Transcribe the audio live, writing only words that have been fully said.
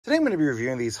Today I'm going to be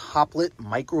reviewing these Hoplet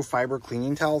microfiber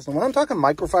cleaning towels. And when I'm talking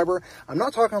microfiber, I'm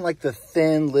not talking like the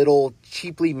thin little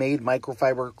cheaply made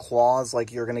microfiber cloths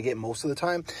like you're going to get most of the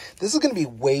time. This is going to be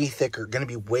way thicker, going to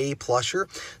be way plusher.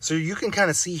 So you can kind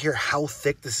of see here how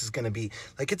thick this is going to be.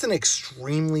 Like it's an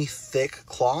extremely thick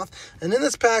cloth. And in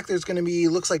this pack, there's going to be,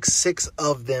 looks like 6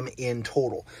 of them in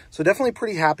total. So definitely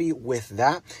pretty happy with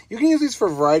that. You can use these for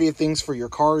a variety of things for your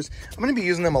cars. I'm going to be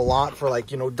using them a lot for like,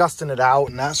 dusting it out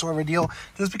and that sort of a deal.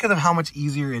 Just because of how much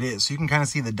easier it is. So you can kind of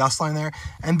see the dust line there.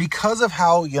 And because of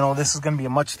how, this is going to be a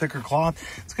much thicker cloth,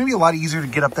 it's going to be a lot easier to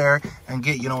get up there and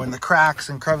get, in the cracks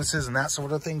and crevices and that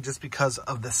sort of thing, just because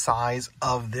of the size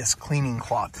of this cleaning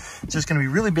cloth. It's just going to be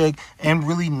really big and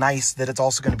really nice that it's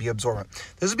also going to be absorbent.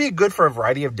 This would be good for a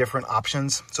variety of different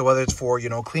options. So whether it's for,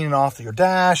 cleaning off your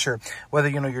dash or whether,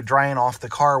 you're drying off the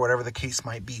car, whatever the case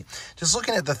might be. Just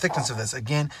looking at the thickness of this,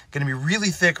 again, going to be really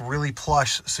thick, really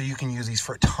plush, so you can use these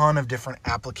for a ton of different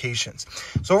applications.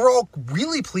 So overall,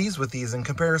 really pleased with these in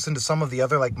comparison to some of the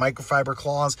other like microfiber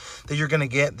cloths that you're going to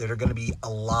get that are going to be a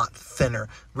lot thinner.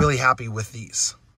 Really happy with these.